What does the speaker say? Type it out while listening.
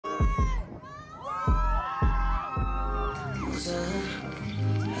What's up?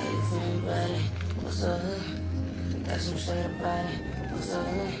 How you feeling about it? What's up? Got some shit about it. What's up?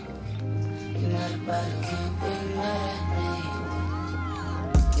 You mad about it, can't be mad at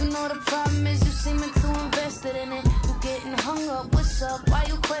me. You know the problem is you seeming too invested in it. You getting hung up, what's up? Why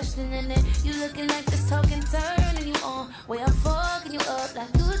you questioning it? You looking like this talking turning you on. Way I'm fucking you up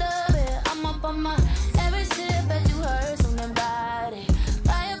like you love it. I'm up on my every step that you heard something about it.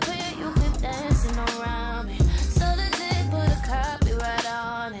 Fire pit, you keep dancing around me. So legit, put a copyright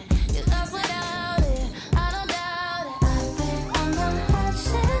on it. You lost without it, I don't doubt it. I've been on my hot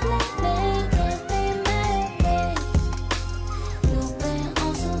shit lately, can't be mad at me. You've been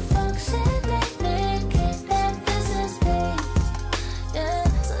on some fuck shit lately, can't let this is me. Yeah,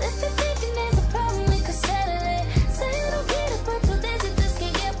 so if you're thinking there's a problem, we could settle it. Say you don't get it, but two days you just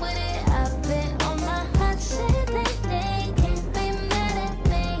can't get with it. I've been on my hot shit lately, can't be mad at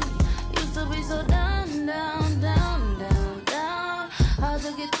me. Used to be so down, down, down, down, down. Hard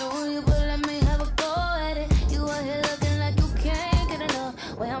to get through you, but let me have a go at it. You out here looking like you can't get enough.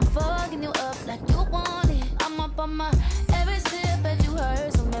 Way I'm fucking you up like you want it. I'm up on my every step that you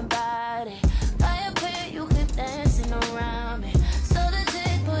heard something about it. Fire pit, you keep dancing around me. So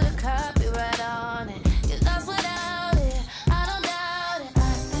legit, put a copyright on it. You lost without it, I don't doubt it.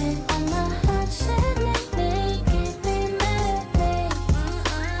 I've been on my hot shit lately, can't be mad at me.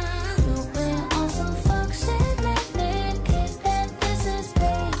 You've been on some fuck shit lately, can't let this is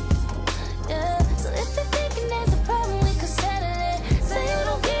me. Yeah, so if you're thinking there's a problem, we could settle it. Say you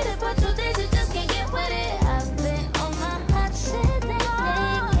don't get it, but two days you just can't get with it. I've been on my hot shit lately,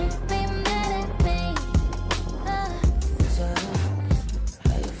 can't be mad at me. What's up?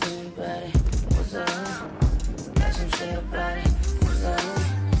 How you feeling about it? What's up? Got some shit about it. What's up?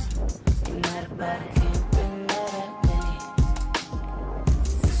 You mad about it, can't be mad at me.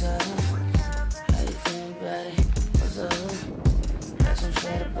 What's up? How you feeling about it? What's up? Got some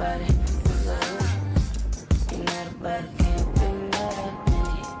shit about it. What's up? You mad about it, can't be mad at me.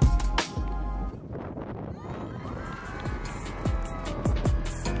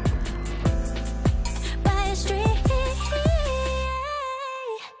 By a street,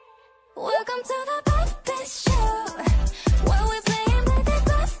 welcome to the